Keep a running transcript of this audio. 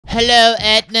Hello,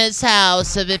 Edna's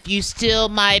house. If you steal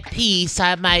my peace,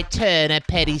 I might turn a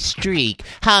petty streak.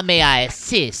 How may I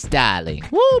assist, darling?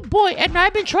 Whoa, boy, Edna,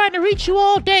 I've been trying to reach you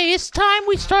all day. It's time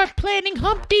we start planning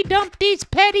Humpty Dumpty's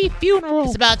petty funeral.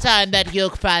 It's about time that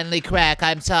yolk finally crack.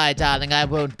 I'm sorry, darling, I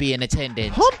won't be in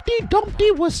attendance. Humpty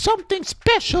Dumpty was something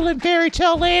special in fairy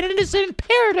tale land, and it's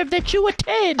imperative that you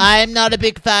attend. I'm not a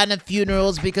big fan of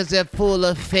funerals because they're full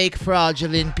of fake,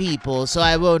 fraudulent people, so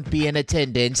I won't be in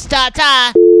attendance.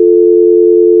 Ta-ta!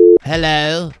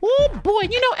 Hello? Oh boy,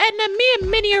 you know, Edna, me and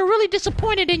Minnie are really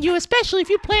disappointed in you, especially if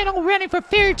you plan on running for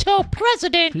fairy tale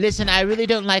president. Listen, I really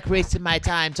don't like wasting my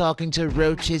time talking to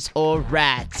roaches or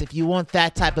rats. If you want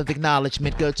that type of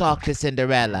acknowledgement, go talk to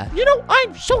Cinderella. You know,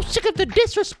 I'm so sick of the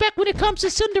disrespect when it comes to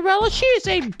Cinderella. She is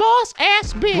a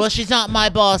boss-ass bitch. Well, she's not my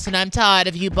boss, and I'm tired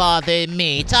of you bothering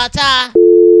me. Ta-ta!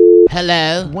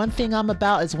 Hello? One thing I'm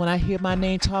about is when I hear my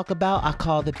name talk about, I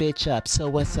call the bitch up. So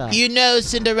what's up? You know,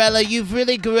 Cinderella, you've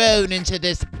really grown into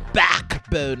this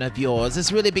backbone of yours.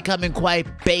 It's really becoming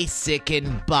quite basic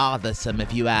and bothersome,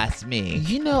 if you ask me.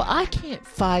 You know, I can't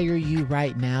fire you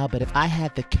right now, but if I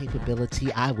had the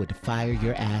capability, I would fire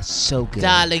your ass so good.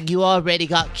 Darling, you already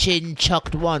got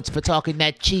chin-chucked once for talking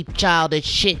that cheap, childish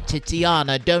shit to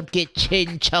Tiana. Don't get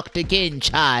chin-chucked again,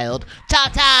 child.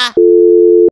 Ta-ta!